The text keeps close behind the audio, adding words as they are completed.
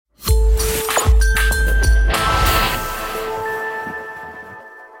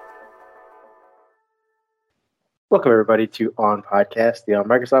Welcome everybody to OnPodcast, the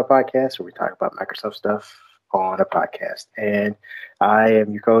Microsoft podcast, where we talk about Microsoft stuff on a podcast. And I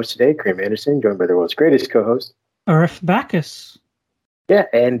am your co-host today, Kareem Anderson, joined by the world's greatest co-host, Arif Bacchus. Yeah,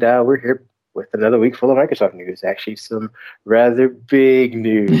 and we're here with another week full of Microsoft news. Actually, some rather big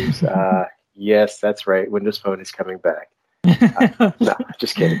news. Yes, that's right. Windows Phone is coming back. No,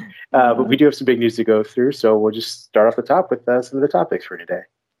 just kidding. But we do have some big news to go through, so we'll just start off the top with some of the topics for today.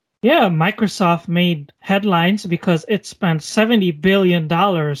 Yeah, Microsoft made headlines because it spent $70 billion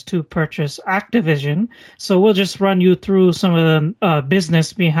to purchase Activision. So we'll just run you through some of the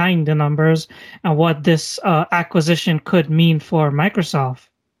business behind the numbers and what this acquisition could mean for Microsoft.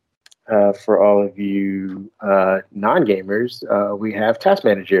 For all of you non-gamers, we have Task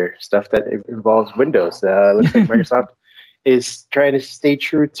Manager, stuff that involves Windows. Looks like Microsoft is trying to stay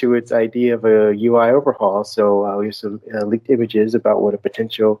true to its idea of a UI overhaul. So we have some leaked images about what a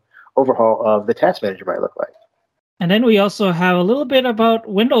potential overhaul of the Task Manager might look like. And then we also have a little bit about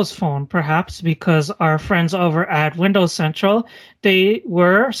Windows Phone, perhaps, because our friends over at Windows Central, they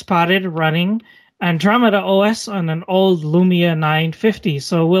were spotted running Andromeda OS on an old Lumia 950.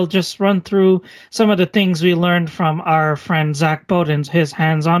 So we'll just run through some of the things we learned from our friend Zach Bowden's, his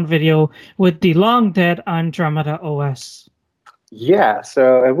hands-on video with the long-dead Andromeda OS. Yeah,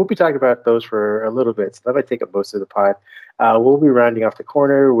 and we'll be talking about those for a little bit. So that might take up most of the pod. We'll be rounding off the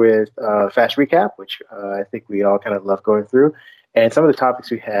corner with a fast recap, which I think we all kind of love going through. And some of the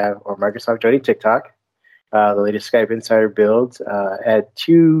topics we have are Microsoft joining TikTok, the latest Skype Insider builds, add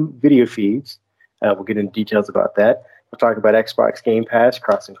 2 video feeds. We'll get into details about that. We'll talk about Xbox Game Pass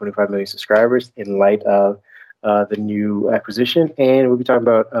crossing 25 million subscribers in light of the new acquisition. And we'll be talking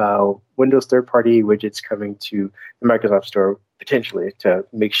about Windows third-party widgets coming to the Microsoft Store potentially to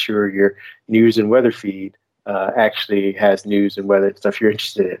make sure your news and weather feed actually has news and weather stuff you're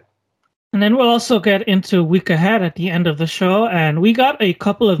interested in. And then we'll also get into week ahead at the end of the show. And we got a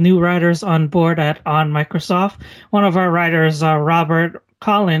couple of new writers on board on Microsoft. One of our writers, Robert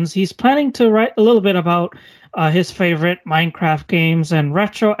Collins, he's planning to write a little bit about his favorite Minecraft games and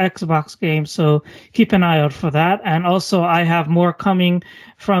retro Xbox games, so keep an eye out for that. And also, I have more coming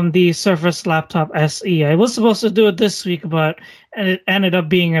from the Surface Laptop SE. I was supposed to do it this week, but it ended up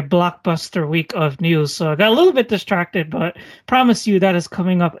being a blockbuster week of news, so I got a little bit distracted, but promise you that is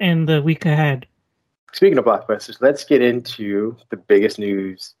coming up in the week ahead. Speaking of blockbusters, let's get into the biggest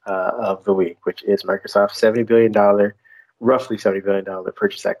news of the week, which is Microsoft's roughly $70 billion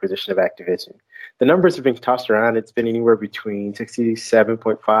purchase acquisition of Activision. The numbers have been tossed around. It's been anywhere between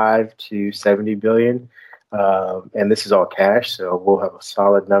 67.5 to 70 billion. And this is all cash, so we'll have a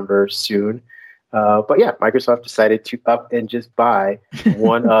solid number soon. But yeah, Microsoft decided to up and just buy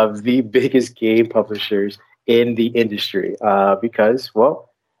one of the biggest game publishers in the industry because, well,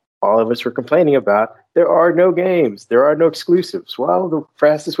 all of us were complaining about there are no games, there are no exclusives. Well, the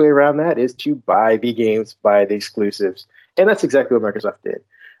fastest way around that is to buy the games, buy the exclusives. And that's exactly what Microsoft did.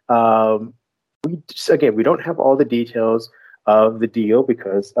 We don't have all the details of the deal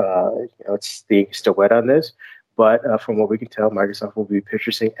because it's still wet on this. But from what we can tell, Microsoft will be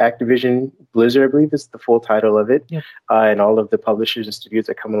purchasing Activision Blizzard, I believe is the full title of it, yep. And all of the publishers and studios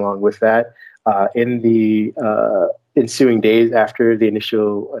that come along with that. In the ensuing days after the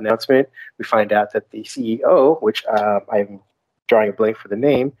initial announcement, we find out that the CEO, which I'm drawing a blank for the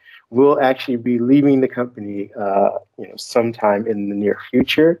name, will actually be leaving the company sometime in the near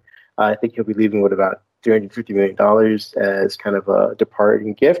future. I think he'll be leaving with about $350 million as kind of a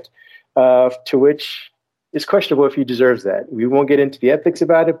departing gift, to which is questionable if he deserves that. We won't get into the ethics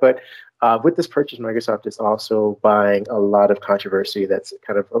about it, but with this purchase, Microsoft is also buying a lot of controversy that's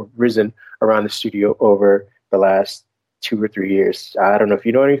kind of arisen around the studio over the last 2 or 3 years. I don't know if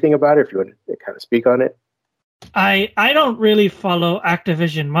you know anything about it, if you want to kind of speak on it. I don't really follow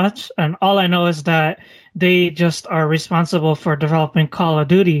Activision much, and all I know is that they just are responsible for developing Call of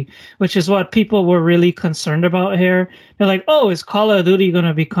Duty, which is what people were really concerned about here. They're like, oh, is Call of Duty going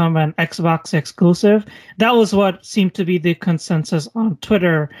to become an Xbox exclusive? That was what seemed to be the consensus on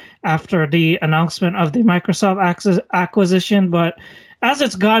Twitter after the announcement of the Microsoft acquisition. But as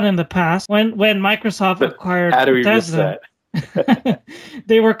it's gone in the past, when Microsoft acquired Bethesda,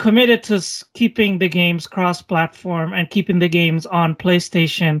 they were committed to keeping the games cross-platform and keeping the games on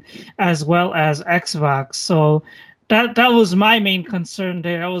PlayStation as well as Xbox. So that was my main concern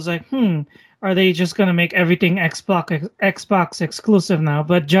there. I was like, are they just going to make everything Xbox exclusive now?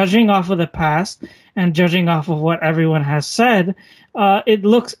 But judging off of the past and judging off of what everyone has said,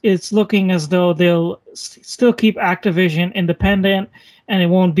 it's looking as though they'll still keep Activision independent, and it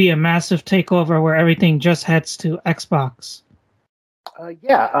won't be a massive takeover where everything just heads to Xbox.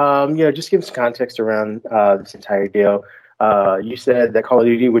 Just give some context around this entire deal. You said that Call of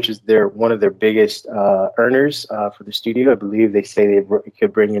Duty, which is one of their biggest earners for the studio, I believe they say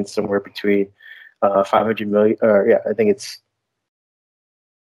could bring in somewhere between 500 million, or I think it's,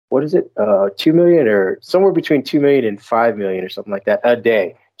 what is it, 2 million, or somewhere between 2 million and 5 million or something like that a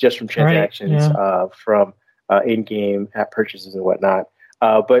day, just from transactions, right, yeah. from in-game app purchases and whatnot.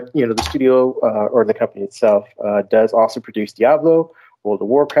 But the studio or the company itself does also produce Diablo, World of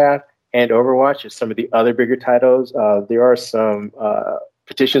Warcraft, and Overwatch as some of the other bigger titles. There are some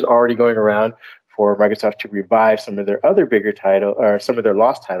petitions already going around for Microsoft to revive some of their other bigger titles, or some of their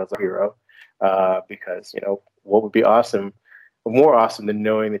lost titles, like Hero, because what would be awesome, more awesome than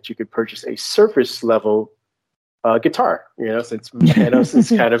knowing that you could purchase a Surface level guitar. Since Thanos is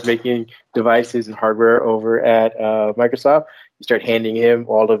kind of making devices and hardware over at Microsoft, you start handing him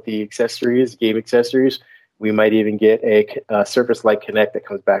all of the accessories, game accessories. We might even get a Surface-like Connect that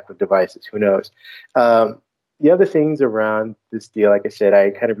comes back with devices. Who knows? The other things around this deal, like I said,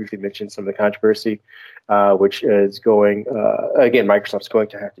 I kind of briefly mentioned some of the controversy, which is going, again, Microsoft's going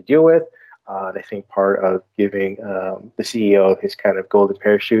to have to deal with. And I think part of giving the CEO his kind of golden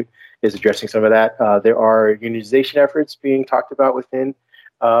parachute is addressing some of that. There are unionization efforts being talked about within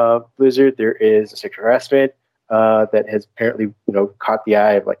Blizzard. There is a sexual harassment that has apparently, caught the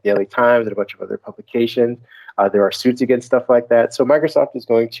eye of like the LA Times and a bunch of other publications. There are suits against stuff like that. So Microsoft is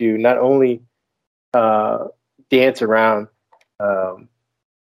going to not only dance around the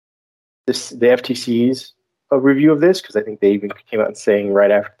FTC's review of this, because I think they even came out and saying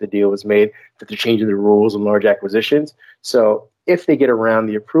right after the deal was made that they're changing the rules on large acquisitions. So if they get around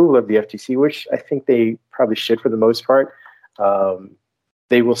the approval of the FTC, which I think they probably should for the most part,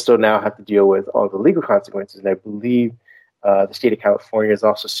 they will still now have to deal with all the legal consequences. And I believe the state of California is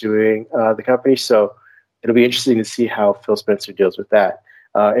also suing the company. So it'll be interesting to see how Phil Spencer deals with that.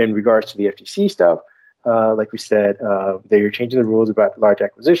 In regards to the FTC stuff, like we said, they're changing the rules about large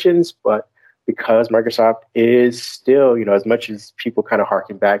acquisitions, but because Microsoft is still, as much as people kind of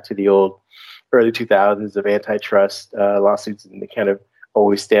harken back to the old early 2000s of antitrust lawsuits, and they kind of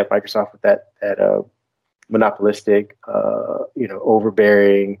always stamp Microsoft with that monopolistic,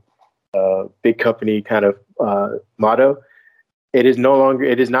 overbearing, big company kind of motto. It is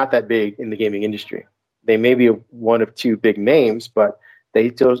not that big in the gaming industry. They may be one of two big names, but they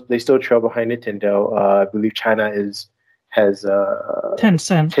still trail behind Nintendo. I believe China has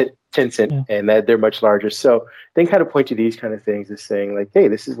Tencent. Tencent, yeah. And that they're much larger. So they kind of point to these kind of things as saying like, hey,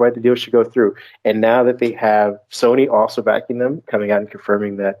 this is why the deal should go through. And now that they have Sony also backing them, coming out and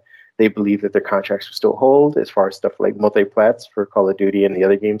confirming that they believe that their contracts will still hold as far as stuff like multi-plats for Call of Duty and the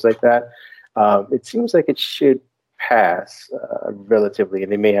other games like that, it seems like it should pass relatively,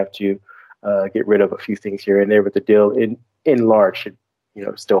 and they may have to get rid of a few things here and there, but the deal in large should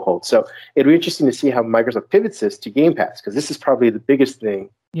still hold. So it'll be interesting to see how Microsoft pivots this to Game Pass, because this is probably the biggest thing.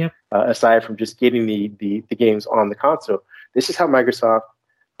 Yep. Aside from just getting the games on the console, this is how Microsoft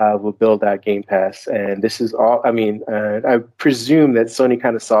will build out Game Pass. And this is all, I presume that Sony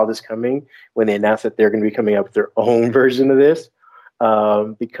kind of saw this coming when they announced that they're going to be coming out with their own version of this.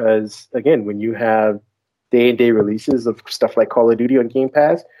 Because again, when you have day-and-day releases of stuff like Call of Duty on Game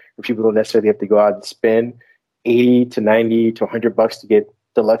Pass, where people don't necessarily have to go out and spend 80 to 90 to $100 to get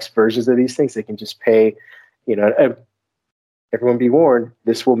deluxe versions of these things, they can just pay, everyone be warned,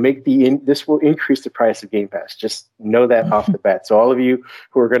 this will increase the price of Game Pass. Just know that off the bat. So all of you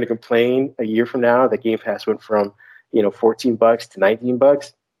who are going to complain a year from now that Game Pass went from, $14 to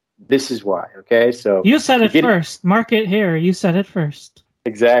 $19, this is why. Okay. So you said it first. Mark it here. You said it first.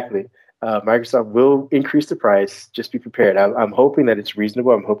 Exactly. Microsoft will increase the price. Just be prepared. I'm hoping that it's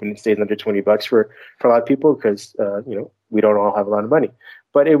reasonable. I'm hoping it stays under $20 for a lot of people, because we don't all have a lot of money.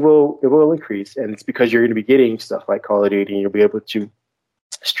 But it will increase, and it's because you're going to be getting stuff like Call of Duty, and you'll be able to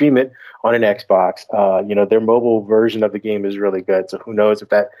stream it on an Xbox. Their mobile version of the game is really good. So who knows if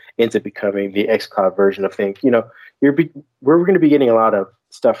that ends up becoming the xCloud version of things. We're going to be getting a lot of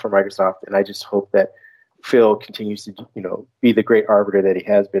stuff from Microsoft, and I just hope that Phil continues to, be the great arbiter that he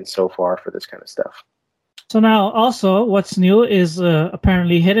has been so far for this kind of stuff. So now also what's new is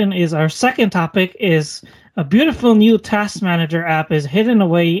apparently hidden is our second topic is a beautiful new task manager app is hidden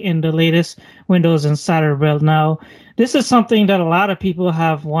away in the latest Windows Insider build. Now, this is something that a lot of people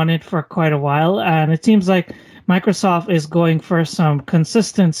have wanted for quite a while, and it seems like Microsoft is going for some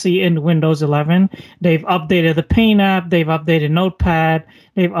consistency in Windows 11. They've updated the Paint app, they've updated Notepad,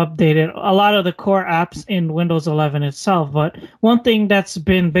 they've updated a lot of the core apps in Windows 11 itself. But one thing that's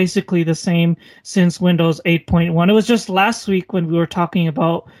been basically the same since Windows 8.1, it was just last week when we were talking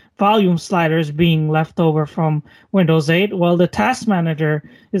about volume sliders being left over from Windows 8. Well, the task manager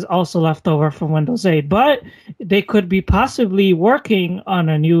is also left over from Windows 8, but they could be possibly working on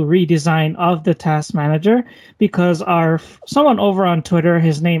a new redesign of the task manager because someone over on Twitter,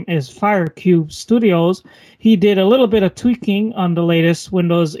 his name is Firecube Studios, he did a little bit of tweaking on the latest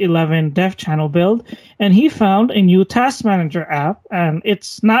Windows 11 dev channel build, and he found a new task manager app, and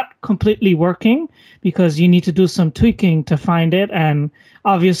it's not completely working because you need to do some tweaking to find it. And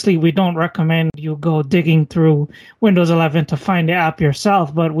obviously, we don't recommend you go digging through Windows 11 to find the app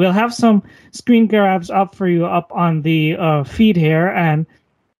yourself, but we'll have some screen grabs up for you up on the feed here. And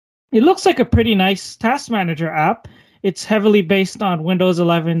it looks like a pretty nice task manager app. It's heavily based on Windows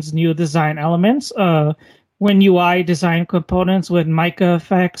 11's new design elements. WinUI design components with mica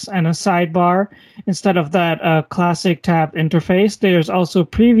effects and a sidebar instead of that classic tab interface. There's also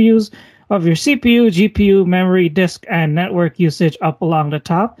previews of your CPU, GPU, memory, disk, and network usage up along the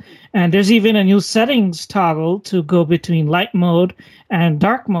top. And there's even a new settings toggle to go between light mode and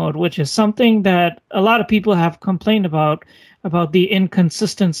dark mode, which is something that a lot of people have complained about the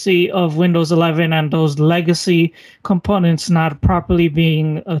inconsistency of Windows 11 and those legacy components not properly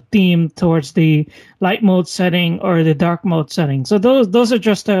being themed towards the light mode setting or the dark mode setting. So those are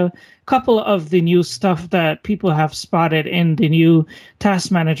just a couple of the new stuff that people have spotted in the new Task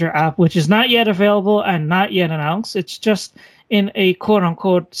Manager app, which is not yet available and not yet announced. It's just in a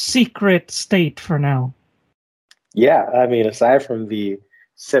quote-unquote secret state for now. Yeah, I mean, aside from the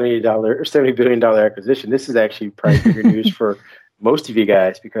 $70 billion acquisition, this is actually probably bigger news for most of you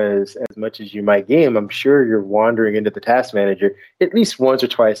guys, because as much as you might game, I'm sure you're wandering into the task manager at least once or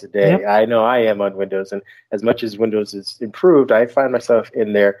twice a day. Yep. I know I am on Windows, and as much as Windows is improved, I find myself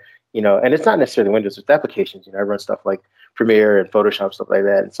in there, and it's not necessarily Windows, it's applications. I run stuff like Premiere and Photoshop, stuff like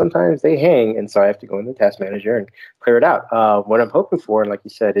that, and sometimes they hang, and so I have to go in the task manager and clear it out. What I'm hoping for, and like you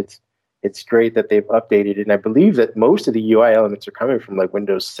said, it's great that they've updated it, and I believe that most of the UI elements are coming from like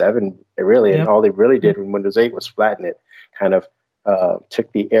Windows 7, really, and all they really did when Windows 8 was flatten it, kind of took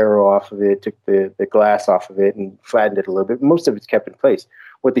the arrow off of it, took the glass off of it, and flattened it a little bit. Most of it's kept in place.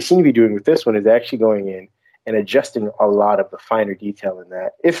 What they seem to be doing with this one is actually going in and adjusting a lot of the finer detail in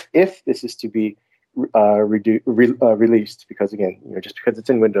that. If this is to be released, because again, just because it's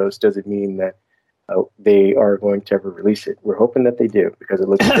in Windows doesn't mean that they are going to ever release it. We're hoping that they do, because it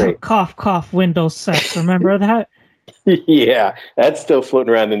looks great. Cough, cough, Windows 6. Remember that? Yeah, that's still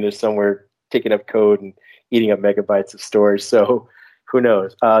floating around in there somewhere, taking up code and eating up megabytes of storage. So who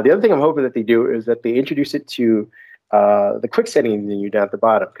knows? The other thing I'm hoping that they do is that they introduce it to the quick settings menu down at the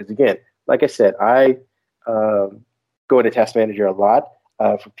bottom. Because again, like I said, I go into Task Manager a lot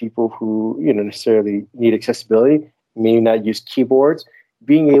for people who necessarily need accessibility, may not use keyboards.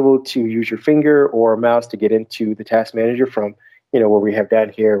 Being able to use your finger or a mouse to get into the task manager from, where we have down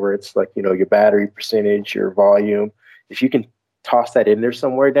here, where it's like, your battery percentage, your volume. If you can toss that in there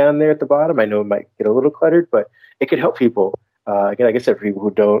somewhere down there at the bottom, I know it might get a little cluttered, but it could help people. Again, like I said, for people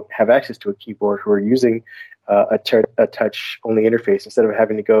who don't have access to a keyboard, who are using a touch-only interface, instead of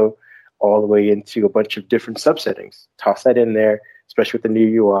having to go all the way into a bunch of different subsettings, toss that in there, especially with the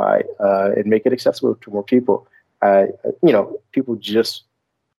new UI, and make it accessible to more people. People just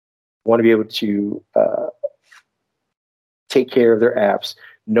want to be able to take care of their apps,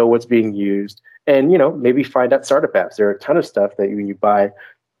 know what's being used, and maybe find out startup apps. There are a ton of stuff that when you buy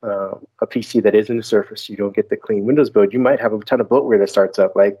a PC that isn't a Surface, you don't get the clean Windows build. You might have a ton of bloatware that starts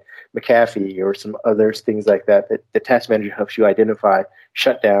up, like McAfee or some other things like that the Task Manager helps you identify,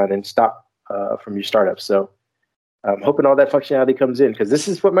 shut down, and stop from your startup. So I'm hoping all that functionality comes in, because this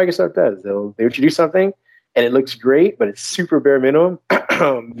is what Microsoft does. They introduce something, and it looks great, but it's super bare minimum,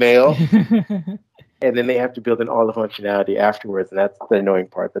 male. And then they have to build in all the functionality afterwards. And that's the annoying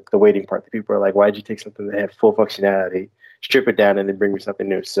part, the waiting part. The people are like, why'd you take something that had full functionality, strip it down, and then bring me something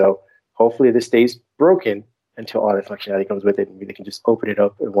new? So hopefully this stays broken until all the functionality comes with it. And they can just open it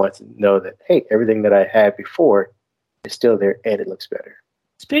up at once and know that, hey, everything that I had before is still there and it looks better.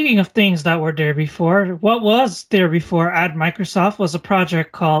 Speaking of things that were there before, what was there before at Microsoft was a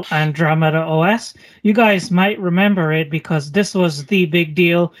project called Andromeda OS. You guys might remember it because this was the big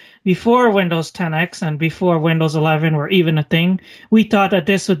deal before Windows 10X and before Windows 11 were even a thing. We thought that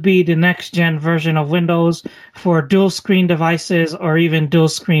this would be the next-gen version of Windows for dual-screen devices or even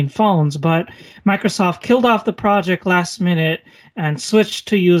dual-screen phones, but Microsoft killed off the project last minute and switched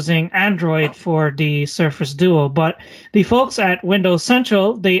to using Android for the Surface Duo. But the folks at Windows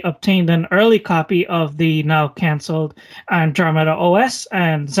Central, they obtained an early copy of the now canceled Andromeda OS,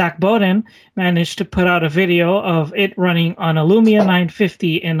 and Zach Bowden managed to put out a video of it running on a Lumia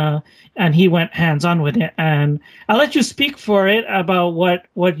 950 and he went hands-on with it. And I'll let you speak for it about what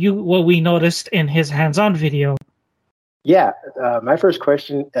we noticed in his hands-on video. Yeah, my first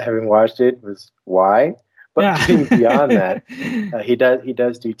question, having watched it, was why. But getting beyond that, he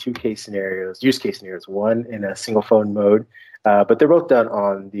does do use case scenarios. One in a single phone mode, but they're both done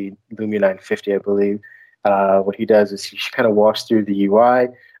on the Lumia 950, I believe. What he does is he kind of walks through the UI,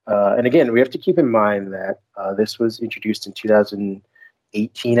 and again, we have to keep in mind that this was introduced in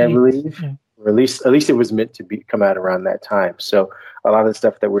 2018, I believe. Yeah. Or at least it was meant to come out around that time. So a lot of the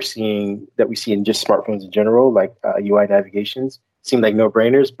stuff that we see in just smartphones in general, like UI navigations, seemed like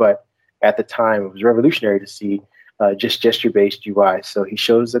no-brainers. But at the time, it was revolutionary to see just gesture-based UI. So he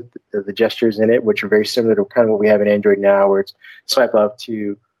shows that the gestures in it, which are very similar to kind of what we have in Android now, where it's swipe up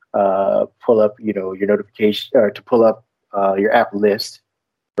to pull up, your notification, or to pull up your app list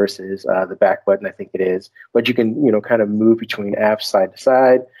versus the back button, I think it is. But you can, kind of move between apps side to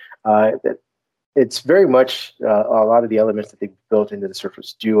side. It's very much a lot of the elements that they've built into the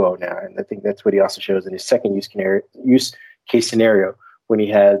Surface Duo now, and I think that's what he also shows in his second use case scenario when he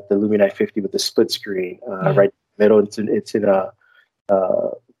has the Lumia 950 with the split screen right in the middle. It's in a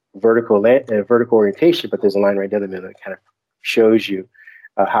vertical orientation, but there's a line right down the middle that kind of shows you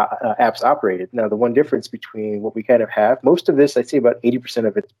how apps operated. Now, the one difference between what we kind of have, most of this, I'd say about 80%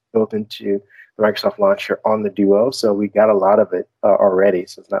 of it's built into the Microsoft launcher on the Duo, so we got a lot of it already,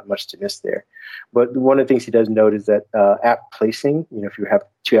 so it's not much to miss there. But one of the things he does note is that app placing, if you have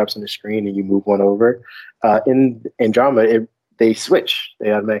two apps on the screen and you move one over, in Andromeda, they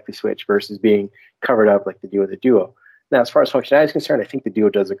automatically switch versus being covered up like they do with the Duo. Now, as far as functionality is concerned, I think the Duo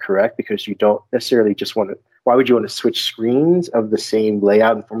does it correct because you don't necessarily just why would you want to switch screens of the same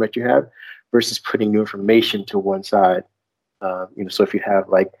layout and format you have versus putting new information to one side? So if you have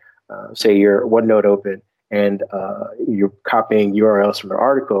say your OneNote open and you're copying URLs from an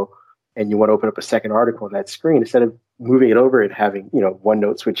article and you want to open up a second article on that screen, instead of moving it over and having,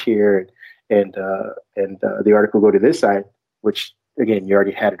 OneNote switch here and the article go to this side, which again, you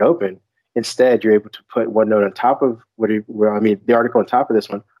already had it open. Instead, you're able to put OneNote on top of the article on top of this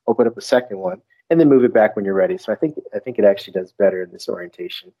one, open up a second one, and then move it back when you're ready. So I think it actually does better in this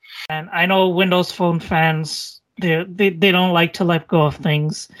orientation. And I know Windows Phone fans, they don't like to let go of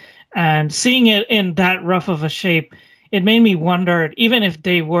things. And seeing it in that rough of a shape, it made me wonder, even if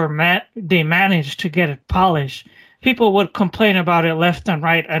they managed to get it polished, people would complain about it left and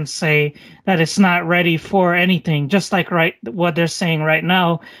right and say that it's not ready for anything, just like what they're saying right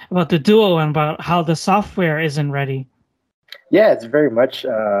now about the Duo and about how the software isn't ready. Yeah, it's very much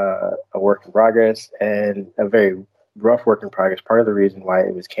a work in progress and a very rough work in progress. Part of the reason why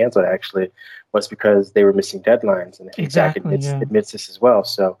it was canceled actually was because they were missing deadlines, and Zach admits this as well.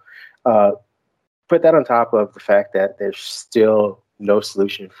 So put that on top of the fact that there's still no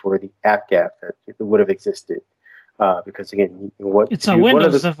solution for the app gap that would have existed. Because again, it's a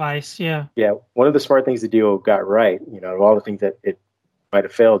Windows device, yeah. Yeah, one of the smart things the Duo got right, of all the things that it might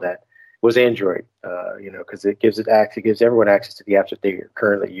have failed at, was Android. Because it gives everyone access to the apps that they're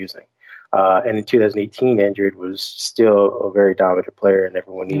currently using. And in 2018, Android was still a very dominant player, and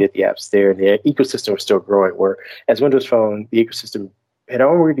everyone needed the apps there, and the ecosystem was still growing. Where as Windows Phone, the ecosystem had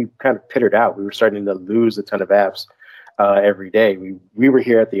already kind of pittered out. We were starting to lose a ton of apps every day. We were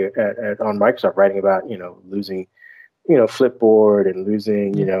here on Microsoft writing about losing Flipboard and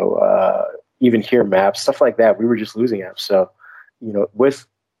losing even here maps, stuff like that. We were just losing apps. So with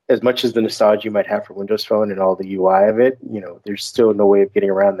as much as the nostalgia you might have for Windows Phone and all the UI of it, there's still no way of getting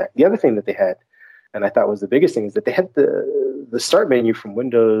around that. The other thing that they had, and I thought was the biggest thing, is that they had the start menu from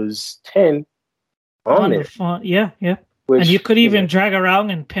Windows 10 on there. The phone. Yeah. And you could even drag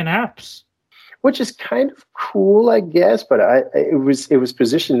around and pin apps, which is kind of cool, I guess. But it was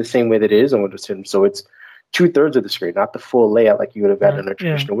positioned the same way that it is on Windows 10, so it's 2/3 of the screen, not the full layout like you would have had on a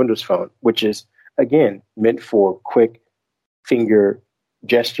traditional Windows Phone, which is again meant for quick finger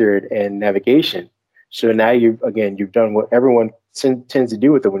gestured and navigation. So now you've done what everyone tends to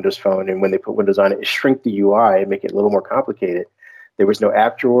do with the Windows Phone, and when they put Windows on it, is shrink the UI and make it a little more complicated. There was no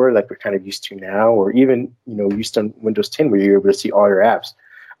app drawer like we're kind of used to now, or even used on Windows 10 where you're able to see all your apps.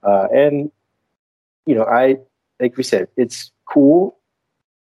 Like we said, it's cool.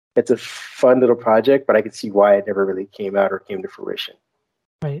 It's a fun little project, but I could see why it never really came out or came to fruition.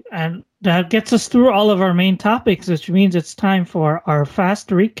 Right, and that gets us through all of our main topics, which means it's time for our fast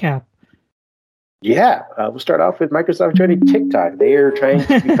recap. Yeah, we'll start off with Microsoft joining TikTok. They are trying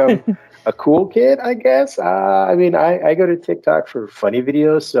to become a cool kid, I guess. I mean, I go to TikTok for funny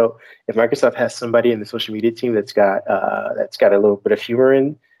videos. So if Microsoft has somebody in the social media team that's got a little bit of humor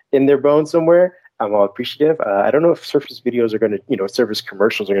in their bones somewhere, I'm all appreciative. I don't know if Surface videos are going to, Surface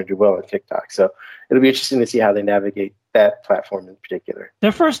commercials are going to do well on TikTok. So it'll be interesting to see how they navigate that platform in particular.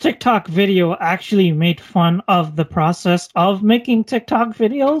 Their first TikTok video actually made fun of the process of making TikTok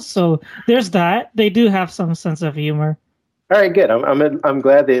videos. So there's that. They do have some sense of humor. All right, good. I'm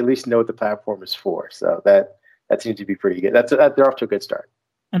glad they at least know what the platform is for. So that seems to be pretty good. They're off to a good start.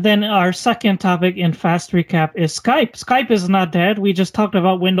 And then our second topic in Fast Recap is Skype. Skype is not dead. We just talked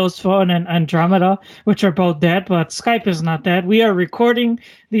about Windows Phone and Andromeda, which are both dead, but Skype is not dead. We are recording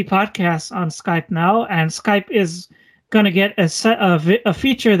the podcast on Skype now, and Skype is going to get a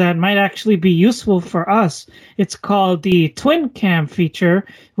feature that might actually be useful for us. It's called the Twin Cam feature,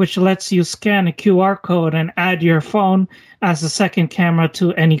 which lets you scan a QR code and add your phone as a second camera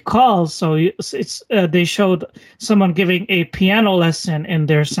to any calls. So they showed someone giving a piano lesson in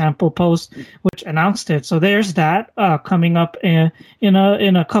their sample post, which announced it. So there's that coming up in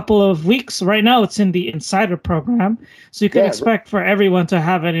a couple of weeks. Right now, it's in the Insider program, so you can expect for everyone to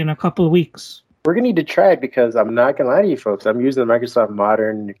have it in a couple of weeks. We're going to need to try it because I'm not going to lie to you folks. I'm using the Microsoft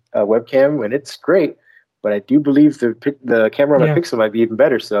Modern webcam, and it's great. But I do believe the camera on my Pixel might be even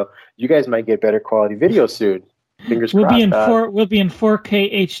better. So you guys might get better quality video soon. Fingers crossed. We'll be in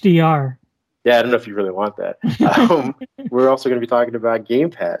 4K HDR. Yeah, I don't know if you really want that. We're also going to be talking about Game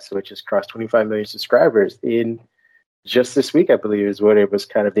Pass, which has crossed 25 million subscribers in just this week, I believe, is what it was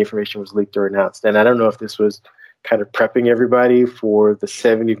kind of the information was leaked or announced. And I don't know if this was kind of prepping everybody for the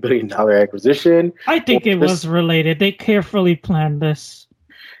 $70 billion acquisition. I think it was related. They carefully planned this.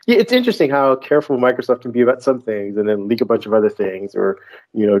 Yeah, it's interesting how careful Microsoft can be about some things and then leak a bunch of other things or,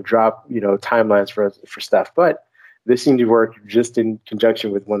 drop, timelines for stuff. But this seemed to work just in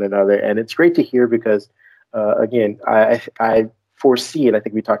conjunction with one another. And it's great to hear because, again, I foresee, and I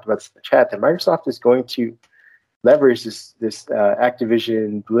think we talked about this in the chat, that Microsoft is going to leverage this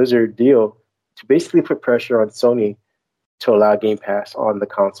Activision Blizzard deal to basically put pressure on Sony to allow Game Pass on the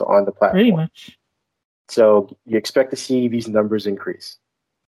console, on the platform. Pretty much. So you expect to see these numbers increase.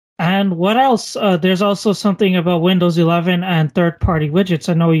 And what else? There's also something about Windows 11 and third-party widgets.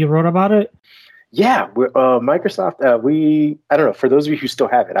 I know you wrote about it. Yeah, Microsoft, I don't know, for those of you who still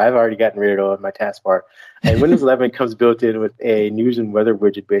have it, I've already gotten rid of it on my taskbar. And Windows 11 comes built in with a news and weather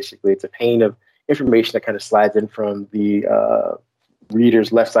widget, basically. It's a pane of information that kind of slides in from the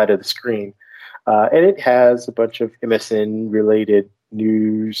reader's left side of the screen. And it has a bunch of MSN-related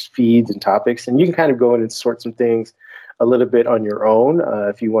news feeds and topics, and you can kind of go in and sort some things a little bit on your own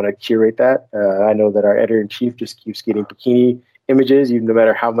if you want to curate that. I know that our editor-in-chief just keeps getting bikini images, even no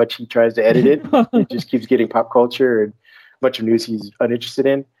matter how much he tries to edit it. It just keeps getting pop culture and a bunch of news he's uninterested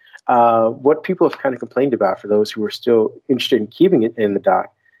in. What people have kind of complained about, for those who are still interested in keeping it in the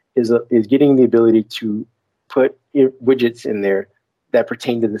dock, is getting the ability to put widgets in there that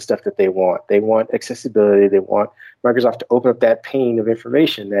pertain to the stuff that they want. They want accessibility. They want Microsoft to open up that pane of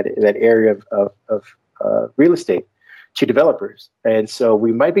information, that area of real estate, to developers. And so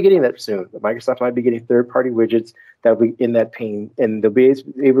we might be getting that soon. Microsoft might be getting third-party widgets that will be in that pane, and they'll be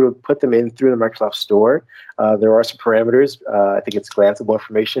able to put them in through the Microsoft Store. There are some parameters. I think it's glanceable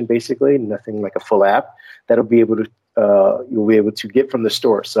information, basically, nothing like a full app, that'll be able to you'll be able to get from the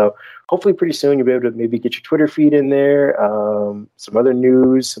store. So hopefully pretty soon you'll be able to maybe get your Twitter feed in there, some other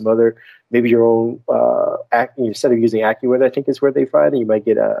news, some other, maybe your own, instead of using AccuWeather, I think is where they find it. You might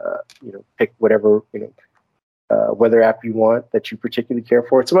get pick whatever, weather app you want that you particularly care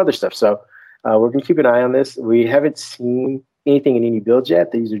for, and some other stuff. So we're going to keep an eye on this. We haven't seen anything in any builds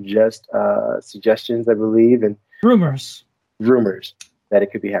yet. These are just suggestions, I believe, and rumors that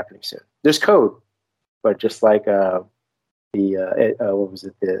it could be happening soon. There's code, but just like the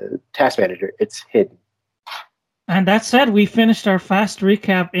task manager, it's hidden. And that said, we finished our fast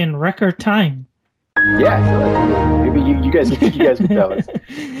recap in record time. Yeah, I feel like maybe you guys can tell us.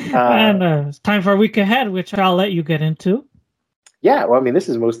 And it's time for a week ahead, which I'll let you get into. Yeah, well, I mean, this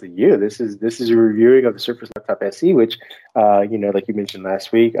is mostly you. This is a reviewing of the Surface Laptop SE, which, like you mentioned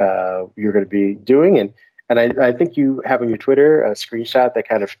last week, you're going to be doing, and I think you have on your Twitter a screenshot that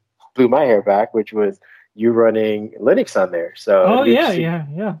kind of blew my hair back, which was you running Linux on there. So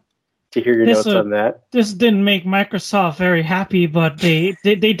yeah. To hear your notes on that. This didn't make Microsoft very happy, but they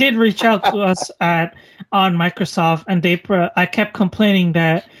did reach out to us on Microsoft, and I kept complaining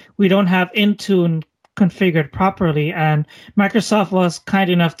that we don't have Intune configured properly. And Microsoft was kind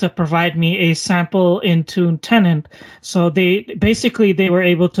enough to provide me a sample Intune tenant. So they were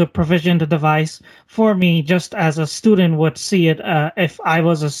able to provision the device for me just as a student would see it if I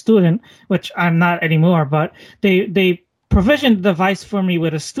was a student, which I'm not anymore. But they provisioned the device for me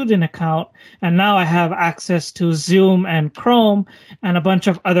with a student account, and now I have access to Zoom and Chrome and a bunch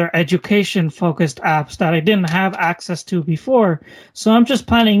of other education-focused apps that I didn't have access to before. So I'm just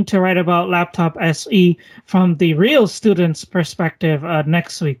planning to write about Laptop SE from the real student's perspective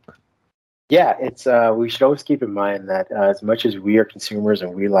next week. Yeah, it's we should always keep in mind that as much as we are consumers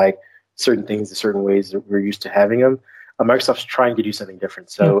and we like certain things in certain ways that we're used to having them, Microsoft's trying to do something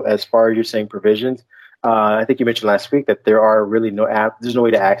different. So as far as you're saying provisions, I think you mentioned last week that there are really there's no way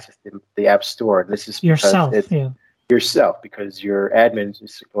to access the App Store. This is yourself, yourself, because your admin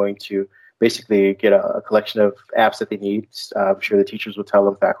is going to basically get a collection of apps that they need. I'm sure the teachers will tell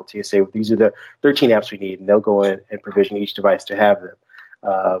them, faculty, and say, these are the 13 apps we need, and they'll go in and provision each device to have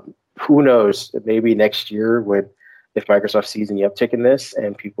them. Who knows? Maybe next year, if Microsoft sees any uptick in this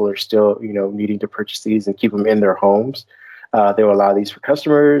and people are still, needing to purchase these and keep them in their homes, they will allow these for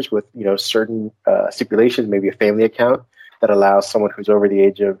customers with, certain stipulations, maybe a family account that allows someone who's over the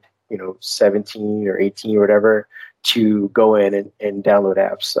age of, 17 or 18 or whatever to go in and download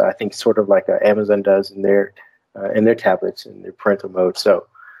apps. I think sort of like Amazon does in their tablets and their parental mode. So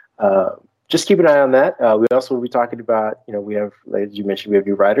just keep an eye on that. We also will be talking about, we have, as you mentioned, we have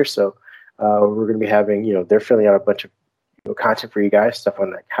new writers. So we're going to be having, they're filling out a bunch of content for you guys, stuff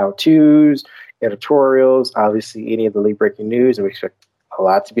on like how-tos, editorials, obviously any of the late breaking news, and we expect a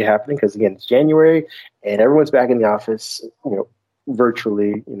lot to be happening because again, it's January and everyone's back in the office,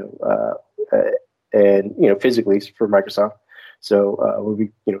 virtually, and physically for Microsoft. So we'll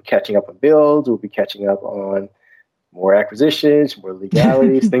be catching up on builds, we'll be catching up on more acquisitions, more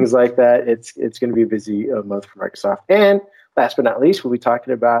legalities, things like that. It's going to be a busy month for Microsoft. And last but not least, we'll be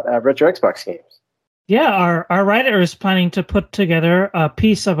talking about retro Xbox games. Yeah, our writer is planning to put together a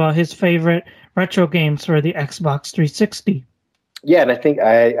piece about his favorite retro games for the Xbox 360. Yeah, and I think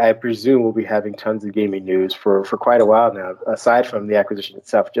I presume we'll be having tons of gaming news for quite a while now, aside from the acquisition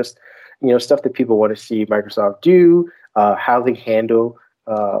itself. Just stuff that people want to see Microsoft do, how they handle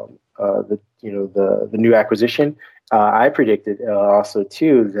the new acquisition. I predicted also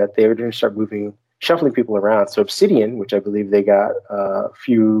too that they were going to start shuffling people around. So Obsidian, which I believe they got a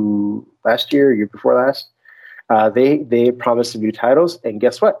few last year before last, they promised some new titles, and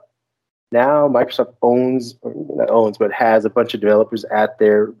guess what? Now Microsoft but has a bunch of developers at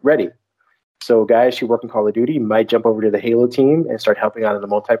their ready. So guys who work in Call of Duty might jump over to the Halo team and start helping out in the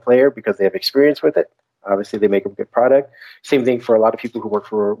multiplayer because they have experience with it. Obviously, they make a good product. Same thing for a lot of people who work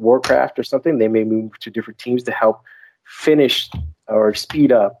for Warcraft or something. They may move to different teams to help finish or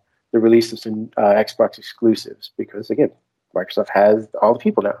speed up the release of some Xbox exclusives because, again, Microsoft has all the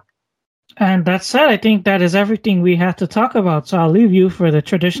people now. And that said, I think that is everything we have to talk about. So I'll leave you for the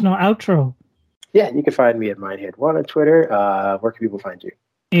traditional outro. Yeah, you can find me at Mindhead1 on Twitter. Where can people find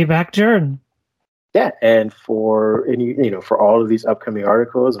you? Back Jordan. Yeah, and for for all of these upcoming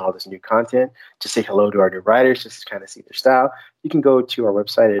articles and all this new content, just say hello to our new writers, just to kind of see their style. You can go to our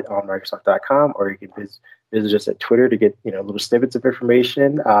website at onmicrosoft.com, or you can visit us at Twitter to get little snippets of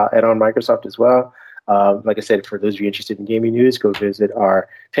information at On Microsoft as well. Like I said, for those of you interested in gaming news, go visit our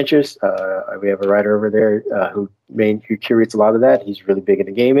Pinterest. We have a writer over there who curates a lot of that. He's really big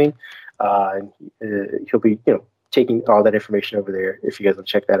into gaming, and he'll be taking all that information over there if you guys want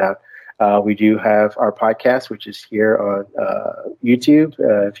to check that out. We do have our podcast, which is here on YouTube,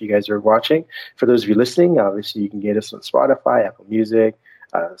 if you guys are watching. For those of you listening, obviously you can get us on Spotify, Apple Music,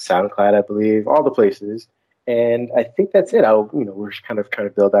 SoundCloud, I believe, all the places. And I think that's it. We're kind of trying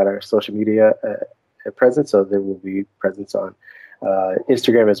to build out our social media presence, so there will be presence on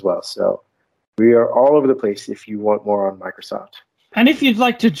Instagram as well. So we are all over the place if you want more on Microsoft. And if you'd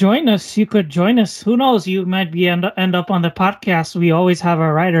like to join us, you could join us. Who knows? You might end up on the podcast. We always have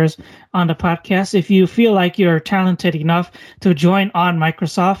our writers on the podcast. If you feel like you're talented enough to join on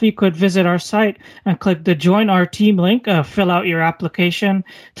Microsoft, you could visit our site and click the Join Our Team link, fill out your application,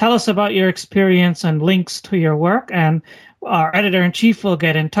 tell us about your experience and links to your work, and our editor-in-chief will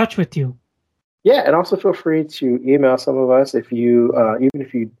get in touch with you. Yeah, and also feel free to email some of us if you, even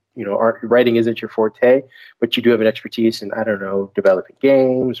if you writing isn't your forte, but you do have an expertise in, developing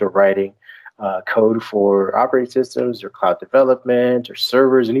games or writing code for operating systems or cloud development or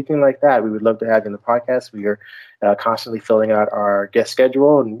servers, anything like that. We would love to have you in the podcast. We are constantly filling out our guest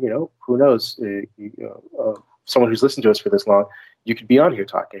schedule, and who knows, someone who's listened to us for this long, you could be on here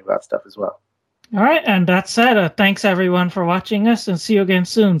talking about stuff as well. All right, and that said, thanks everyone for watching us, and see you again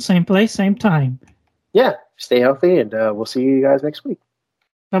soon. Same place, same time. yeah, stay healthy, and we'll see you guys next week.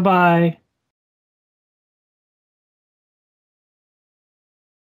 Bye bye.